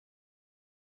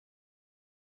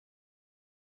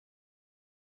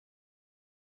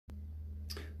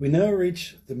We now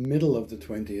reach the middle of the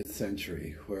 20th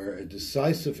century, where a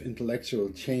decisive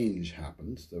intellectual change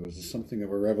happened. There was something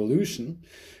of a revolution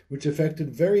which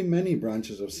affected very many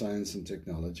branches of science and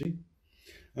technology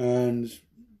and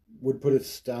would put its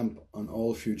stamp on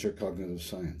all future cognitive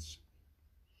science.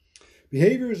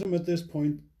 Behaviorism at this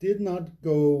point did not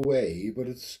go away, but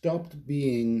it stopped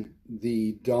being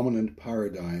the dominant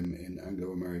paradigm in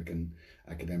Anglo-American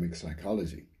academic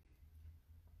psychology.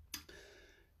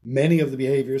 Many of the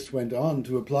behaviorists went on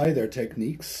to apply their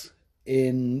techniques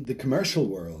in the commercial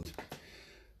world.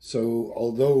 So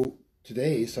although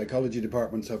today psychology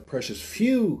departments have precious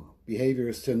few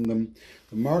behaviorists in them,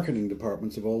 the marketing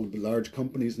departments of all the large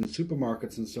companies and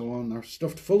supermarkets and so on are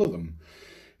stuffed full of them.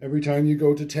 Every time you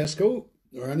go to Tesco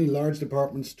or any large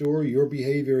department store, your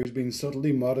behavior is being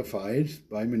subtly modified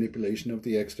by manipulation of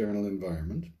the external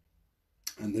environment,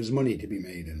 and there's money to be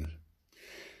made in it.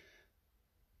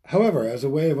 However, as a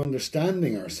way of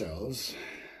understanding ourselves,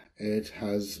 it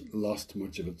has lost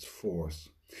much of its force.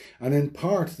 And in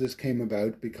part, this came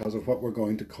about because of what we're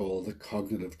going to call the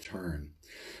cognitive turn.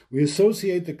 We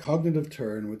associate the cognitive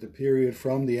turn with the period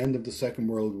from the end of the Second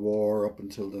World War up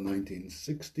until the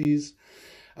 1960s.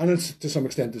 And it's, to some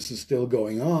extent, this is still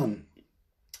going on.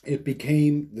 It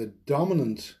became the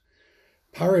dominant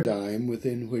paradigm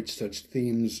within which such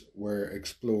themes were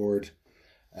explored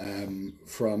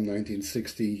from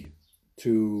 1960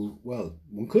 to, well,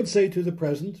 one could say to the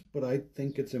present, but I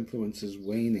think its influence is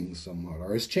waning somewhat,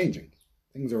 or is changing.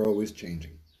 Things are always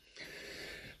changing.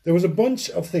 There was a bunch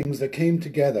of things that came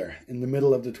together in the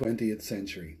middle of the 20th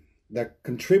century that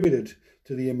contributed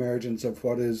to the emergence of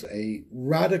what is a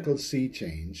radical sea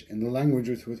change in the language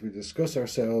with which we discuss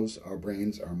ourselves, our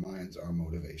brains, our minds, our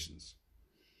motivations.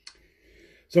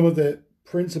 Some of the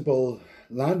principal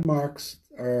landmarks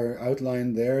are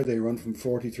outlined there. They run from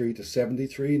 43 to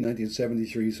 73.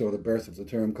 1973 saw the birth of the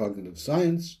term cognitive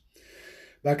science.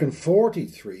 Back in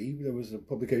 43, there was a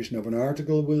publication of an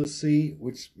article, we'll see,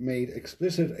 which made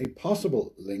explicit a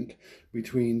possible link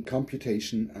between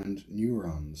computation and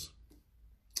neurons.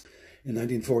 In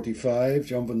 1945,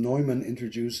 John von Neumann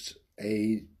introduced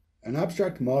an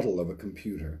abstract model of a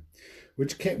computer,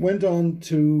 which went on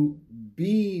to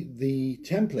be the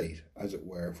template, as it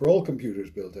were, for all computers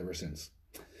built ever since.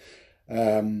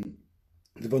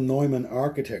 The von Neumann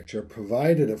architecture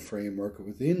provided a framework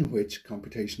within which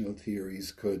computational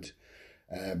theories could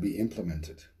be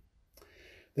implemented.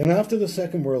 Then after the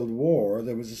Second World War,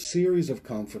 there was a series of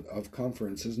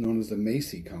conferences known as the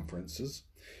Macy Conferences,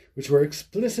 which were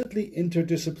explicitly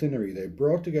interdisciplinary. They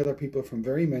brought together people from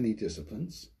very many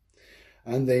disciplines,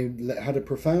 and they had a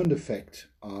profound effect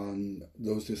on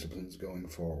those disciplines going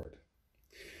forward.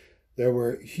 There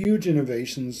were huge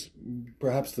innovations,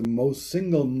 perhaps the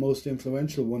single most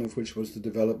influential one of which was the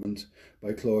development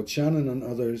by Claude Shannon and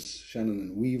others, Shannon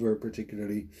and Weaver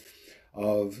particularly,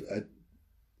 of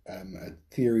a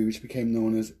theory which became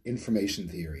known as information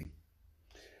theory,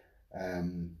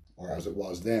 or as it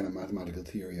was then, a mathematical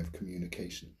theory of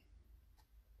communication.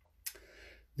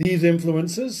 These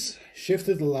influences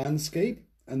shifted the landscape,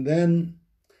 and then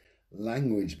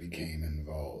language became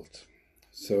involved.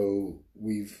 So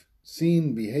we've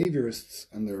seen behaviorists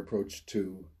and their approach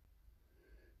to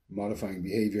modifying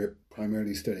behavior,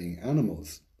 primarily studying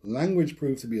animals. Language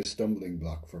proved to be a stumbling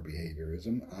block for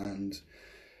behaviorism, and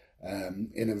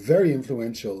in a very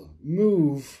influential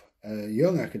move, a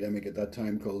young academic at that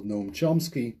time called Noam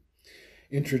Chomsky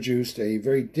introduced a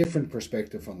very different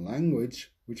perspective on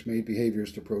language, which made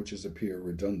behaviorist approaches appear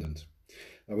redundant.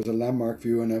 That was a landmark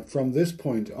view, and from this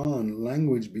point on,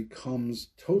 language becomes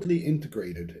totally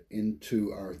integrated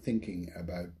into our thinking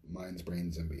about minds,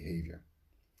 brains, and behavior.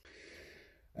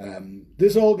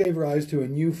 This all gave rise to a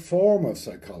new form of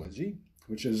psychology,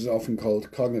 which is often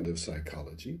called cognitive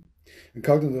psychology. And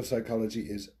cognitive psychology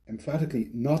is emphatically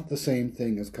not the same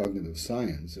thing as cognitive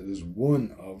science. It is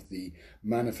one of the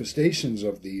manifestations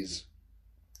of these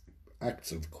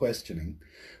acts of questioning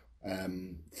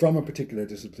from a particular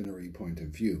disciplinary point of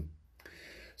view.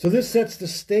 So this sets the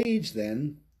stage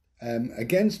then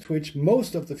against which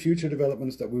most of the future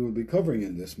developments that we will be covering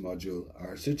in this module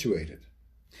are situated.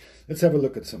 Let's have a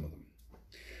look at some of them.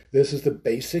 This is the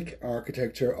basic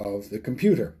architecture of the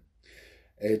computer.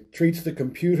 It treats the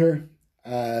computer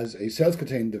as a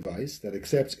self-contained device that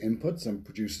accepts inputs and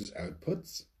produces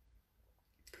outputs.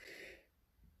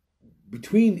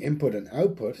 Between input and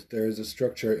output, there is a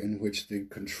structure in which the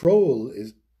control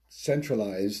is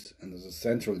centralized, and there's a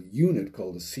central unit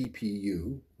called the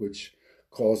CPU, which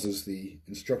causes the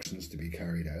instructions to be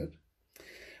carried out.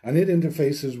 and it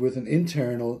interfaces with an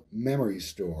internal memory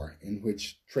store in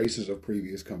which traces of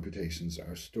previous computations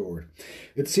are stored.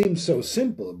 It seems so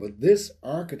simple, but this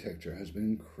architecture has been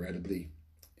incredibly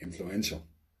influential.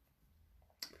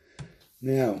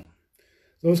 Now,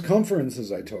 those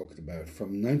conferences I talked about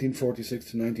from 1946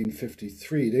 to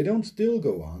 1953, they don't still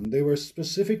go on. They were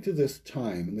specific to this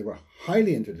time, and they were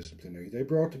highly interdisciplinary. They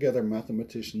brought together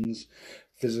mathematicians,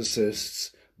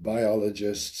 physicists,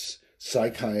 biologists,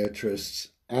 psychiatrists,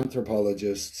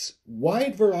 anthropologists,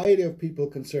 wide variety of people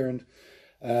concerned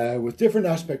with different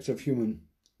aspects of human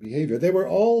behavior. They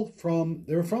were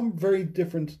from very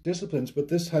different disciplines, but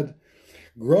this had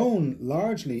grown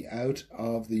largely out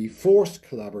of the forced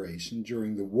collaboration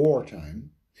during the wartime,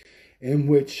 in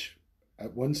which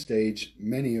at one stage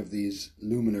many of these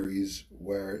luminaries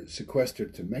were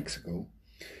sequestered to Mexico,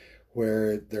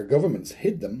 where their governments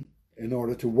hid them in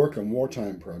order to work on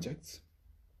wartime projects.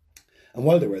 And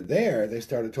while they were there, they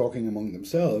started talking among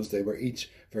themselves. They were each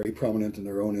very prominent in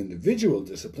their own individual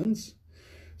disciplines,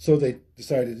 so they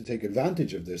decided to take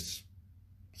advantage of this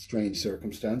strange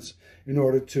circumstance in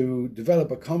order to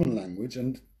develop a common language.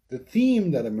 And the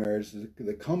theme that emerged,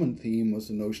 the common theme, was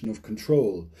the notion of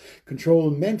control.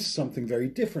 Control meant something very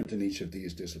different in each of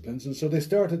these disciplines, and so they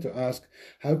started to ask,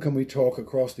 how can we talk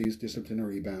across these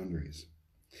disciplinary boundaries?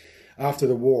 After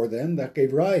the war then, that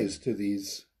gave rise to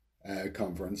these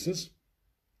conferences.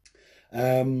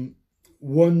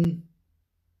 One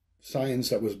science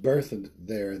that was birthed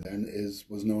there then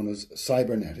was known as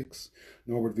cybernetics.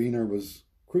 Norbert Wiener was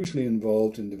crucially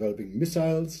involved in developing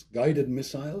missiles, guided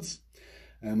missiles.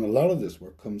 A lot of this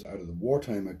work comes out of the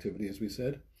wartime activity, as we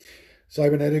said.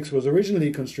 Cybernetics was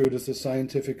originally construed as the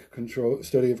scientific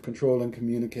study of control and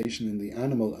communication in the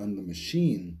animal and the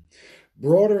machine.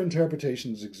 Broader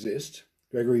interpretations exist.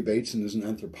 Gregory Bateson is an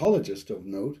anthropologist of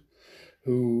note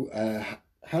who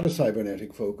had a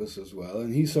cybernetic focus as well,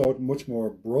 and he saw it much more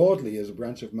broadly as a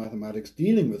branch of mathematics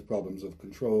dealing with problems of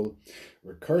control,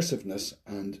 recursiveness,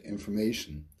 and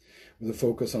information, with a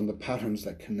focus on the patterns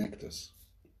that connect us.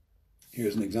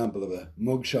 Here's an example of a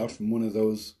mugshot from one of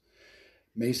those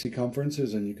Macy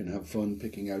conferences, and you can have fun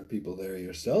picking out people there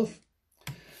yourself.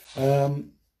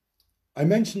 I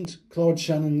mentioned Claude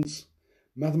Shannon's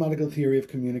mathematical theory of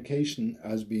communication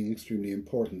as being extremely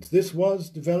important. This was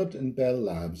developed in Bell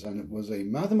Labs, and it was a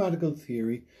mathematical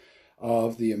theory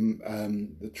of the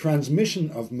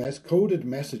transmission of coded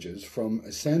messages from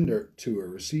a sender to a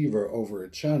receiver over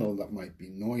a channel that might be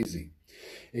noisy.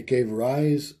 It gave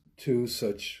rise to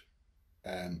such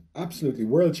absolutely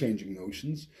world-changing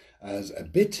notions as a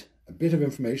bit of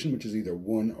information, which is either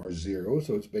 1 or 0,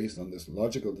 so it's based on this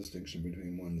logical distinction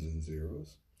between ones and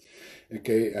zeros.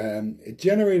 Okay, it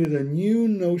generated a new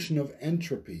notion of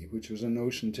entropy, which was a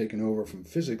notion taken over from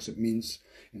physics. It means,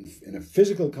 in a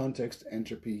physical context,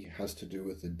 entropy has to do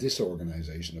with the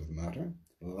disorganization of matter,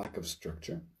 lack of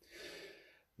structure.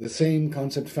 The same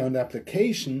concept found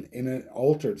application in an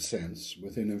altered sense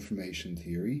within information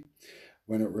theory,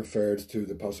 when it referred to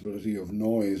the possibility of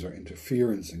noise or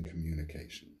interference in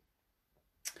communication.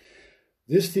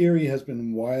 This theory has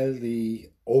been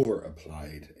widely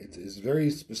over-applied. It is a very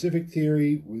specific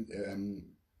theory,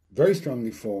 very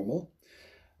strongly formal,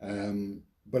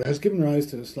 but it has given rise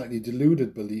to a slightly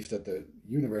deluded belief that the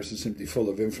universe is simply full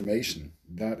of information.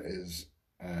 That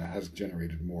has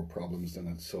generated more problems than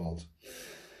it's solved.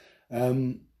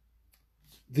 The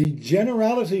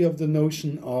generality of the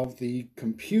notion of the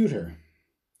computer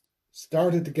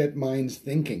started to get minds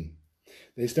thinking.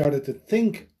 They started to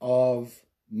think of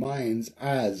minds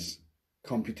as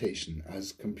computation,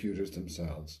 as computers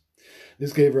themselves.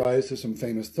 This gave rise to some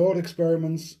famous thought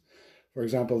experiments. For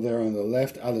example, there on the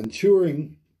left, Alan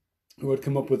Turing, who had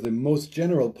come up with the most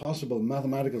general possible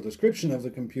mathematical description of the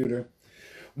computer,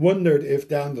 wondered if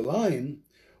down the line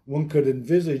one could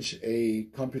envisage a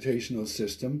computational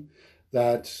system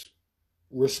that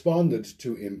responded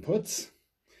to inputs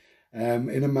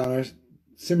in a manner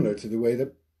similar to the way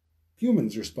that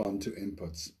humans respond to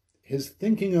inputs. His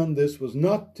thinking on this was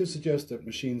not to suggest that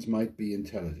machines might be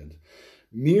intelligent,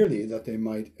 merely that they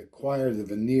might acquire the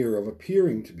veneer of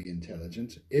appearing to be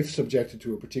intelligent if subjected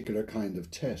to a particular kind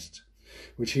of test,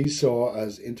 which he saw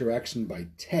as interaction by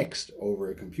text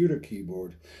over a computer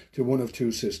keyboard to one of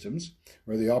two systems,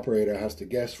 where the operator has to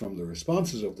guess from the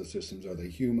responses of the systems, are they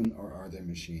human or are they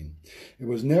machine? It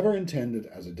was never intended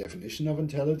as a definition of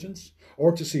intelligence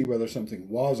or to see whether something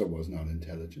was or was not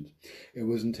intelligent. It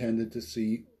was intended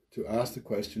to ask the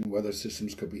question whether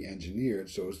systems could be engineered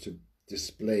so as to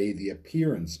display the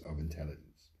appearance of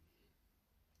intelligence.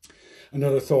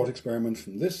 Another thought experiment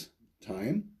from this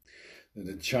time,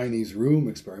 the Chinese room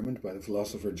experiment by the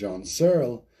philosopher John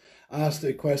Searle, asked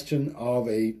a question of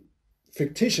a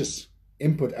fictitious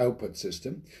input-output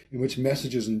system in which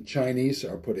messages in Chinese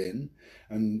are put in,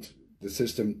 and the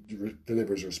system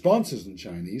delivers responses in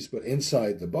Chinese, but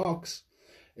inside the box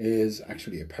is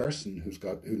actually a person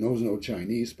who knows no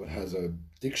Chinese but has a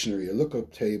dictionary, a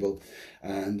lookup table,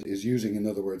 and is using, in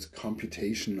other words,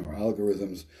 computation or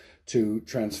algorithms to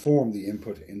transform the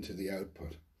input into the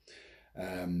output.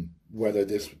 Whether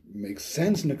this makes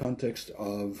sense in the context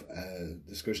of a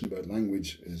discussion about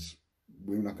language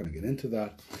we're not going to get into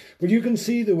that. But you can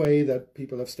see the way that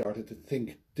people have started to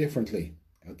think differently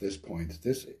at this point.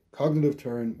 This cognitive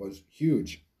turn was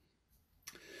huge.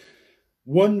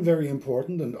 One very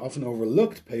important and often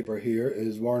overlooked paper here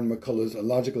is Warren McCullough's A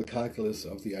Logical Calculus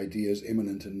of the Ideas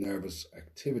Immanent in Nervous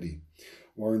Activity.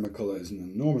 Warren McCullough is an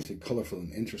enormously colourful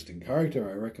and interesting character.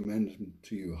 I recommend him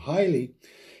to you highly.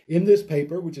 In this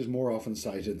paper, which is more often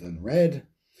cited than read,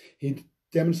 he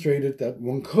demonstrated that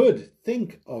one could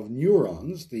think of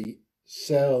neurons, the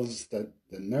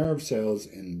nerve cells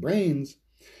in brains,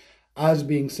 as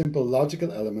being simple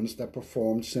logical elements that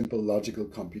performed simple logical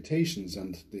computations.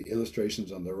 And the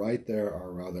illustrations on the right there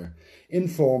are rather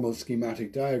informal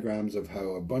schematic diagrams of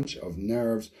how a bunch of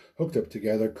nerves hooked up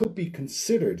together could be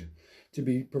considered to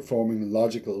be performing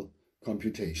logical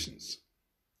computations.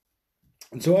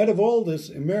 And so out of all this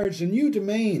emerged a new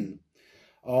domain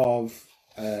of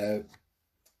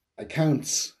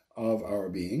accounts of our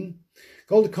being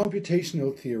called the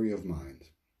computational theory of mind.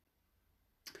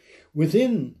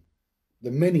 Within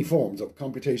the many forms of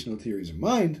computational theories of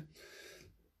mind,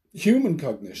 human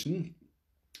cognition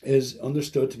is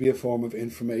understood to be a form of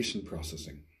information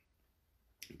processing.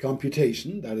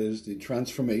 Computation, that is the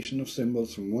transformation of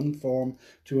symbols from one form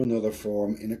to another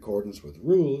form in accordance with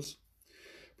rules,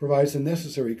 provides the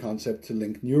necessary concept to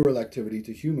link neural activity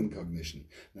to human cognition.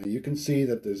 Now you can see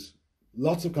that there's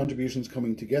lots of contributions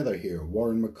coming together here.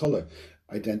 Warren McCullough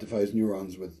identifies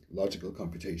neurons with logical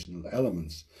computational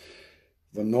elements.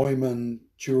 Von Neumann,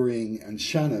 Turing, and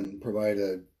Shannon provide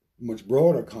a much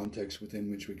broader context within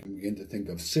which we can begin to think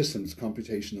of systems,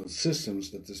 computational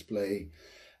systems that display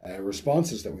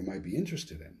responses that we might be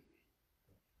interested in.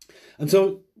 And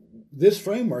so this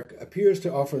framework appears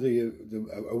to offer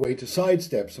a way to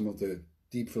sidestep some of the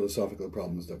deep philosophical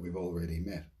problems that we've already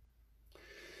met.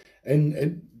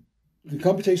 And the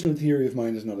computational theory of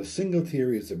mind is not a single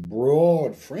theory, it's a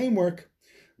broad framework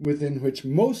within which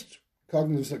most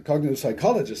cognitive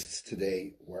psychologists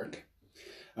today work.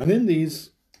 And in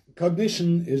these,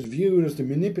 cognition is viewed as the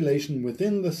manipulation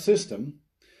within the system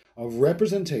of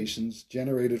representations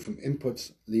generated from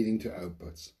inputs leading to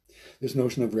outputs. This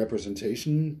notion of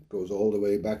representation goes all the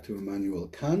way back to Immanuel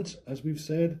Kant, as we've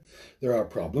said. There are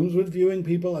problems with viewing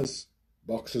people as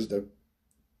boxes that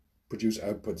produce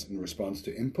outputs in response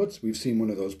to inputs. We've seen one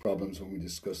of those problems when we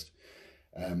discussed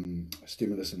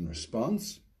stimulus and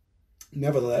response.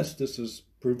 Nevertheless, this has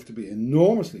proved to be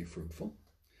enormously fruitful.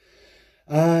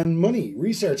 And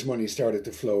research money started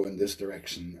to flow in this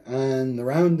direction. And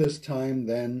around this time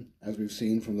then, as we've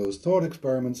seen from those thought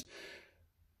experiments,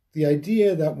 the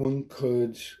idea that one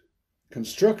could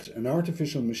construct an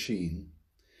artificial machine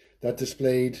that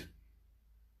displayed,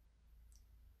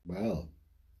 well,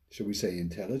 shall we say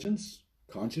intelligence,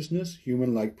 consciousness,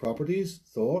 human-like properties,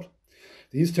 thought,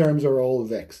 these terms are all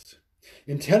vexed.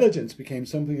 Intelligence became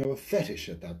something of a fetish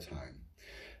at that time.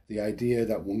 The idea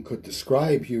that one could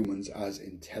describe humans as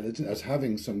intelligent, as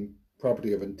having some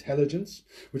property of intelligence,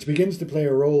 which begins to play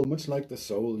a role much like the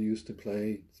soul used to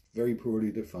play, it's very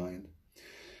poorly defined.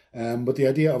 But the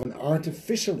idea of an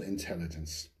artificial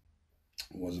intelligence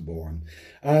was born.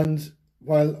 And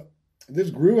while this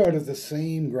grew out of the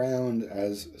same ground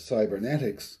as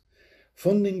cybernetics,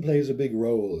 funding plays a big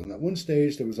role. And at one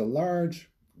stage, there was a large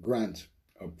grant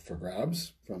up for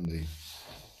grabs from the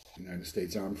United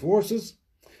States Armed Forces,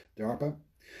 DARPA,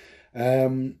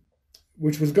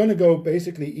 which was going to go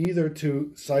basically either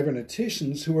to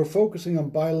cyberneticians who were focusing on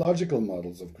biological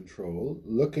models of control,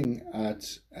 looking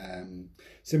at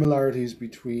similarities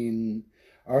between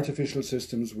artificial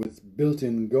systems with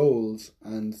built-in goals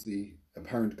and the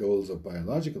apparent goals of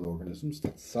biological organisms,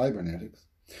 that's cybernetics,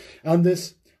 and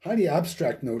this highly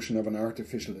abstract notion of an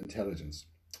artificial intelligence.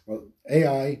 Well,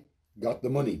 AI got the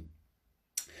money.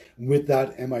 With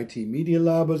that, MIT Media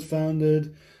Lab was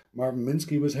founded, Martin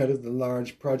Minsky was head of the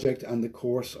large project, and the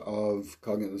course of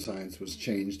cognitive science was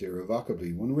changed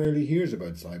irrevocably. One rarely hears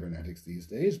about cybernetics these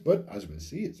days, but as we'll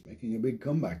see, it's making a big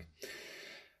comeback.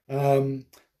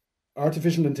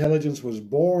 Artificial intelligence was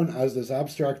born as this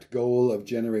abstract goal of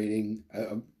generating,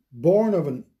 born of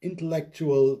an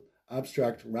intellectual,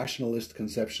 abstract, rationalist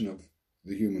conception of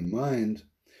the human mind,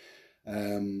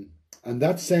 And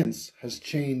that sense has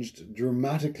changed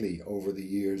dramatically over the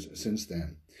years since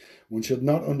then. One should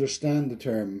not understand the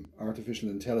term artificial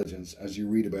intelligence, as you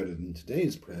read about it in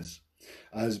today's press,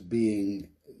 as being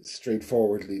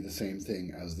straightforwardly the same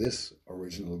thing as this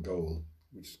original goal,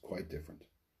 which is quite different.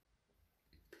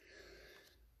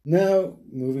 Now,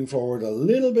 moving forward a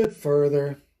little bit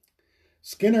further,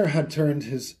 Skinner had turned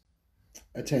his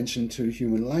attention to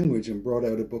human language and brought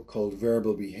out a book called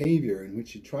Verbal Behavior, in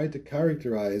which he tried to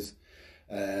characterize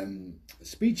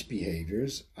speech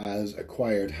behaviors as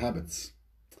acquired habits.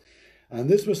 And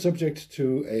this was subject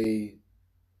to a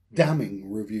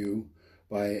damning review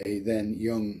by a then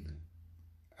young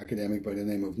academic by the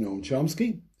name of Noam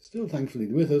Chomsky, still thankfully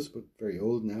with us, but very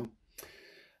old now,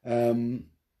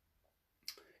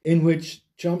 in which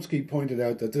Chomsky pointed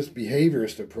out that this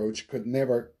behaviorist approach could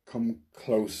never come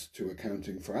close to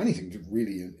accounting for anything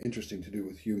really interesting to do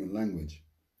with human language.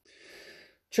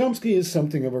 Chomsky is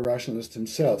something of a rationalist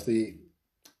himself. The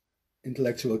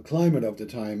intellectual climate of the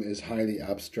time is highly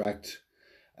abstract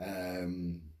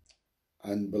and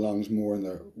belongs more in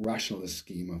the rationalist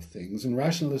scheme of things. And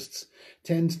rationalists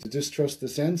tend to distrust the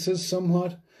senses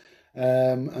somewhat,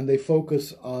 and they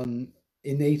focus on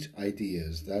innate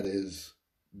ideas, that is,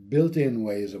 built-in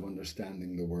ways of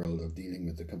understanding the world, of dealing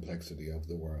with the complexity of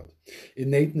the world.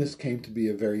 Innateness came to be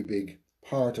a very big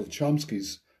part of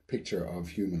Chomsky's picture of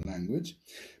human language,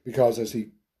 because, as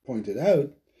he pointed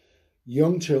out,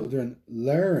 young children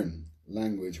learn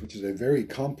language, which is a very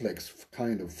complex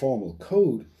kind of formal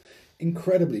code,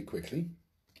 incredibly quickly.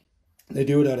 They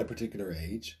do it at a particular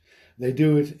age. They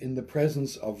do it in the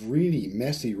presence of really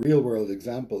messy real-world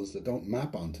examples that don't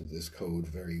map onto this code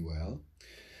very well.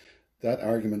 That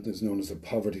argument is known as the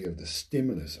poverty of the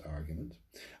stimulus argument.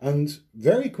 And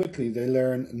very quickly they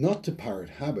learn not to parrot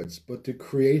habits, but to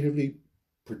creatively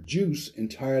produce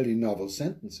entirely novel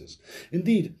sentences.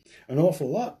 Indeed, an awful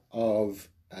lot of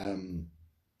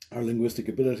our linguistic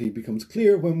ability becomes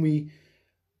clear when we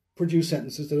produce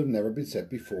sentences that have never been said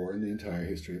before in the entire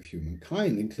history of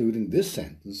humankind, including this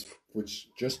sentence, which,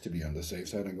 just to be on the safe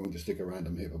side, I'm going to stick a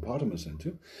random hippopotamus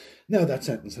into. Now, that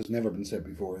sentence has never been said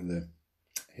before in the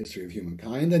history of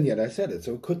humankind, and yet I said it,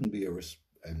 so it couldn't be a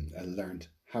learned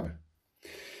habit.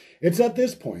 It's at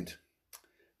this point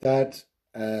that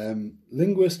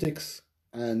linguistics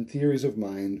and theories of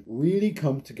mind really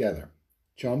come together.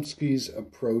 Chomsky's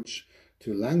approach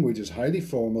to language is highly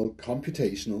formal,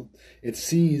 computational. It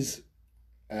sees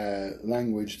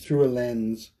language through a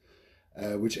lens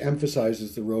which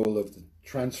emphasizes the role of the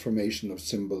transformation of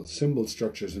symbol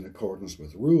structures in accordance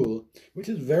with rule, which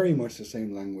is very much the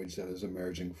same language that is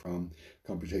emerging from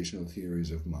computational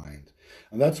theories of mind.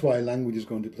 And that's why language is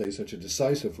going to play such a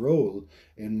decisive role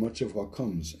in much of what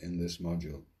comes in this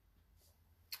module.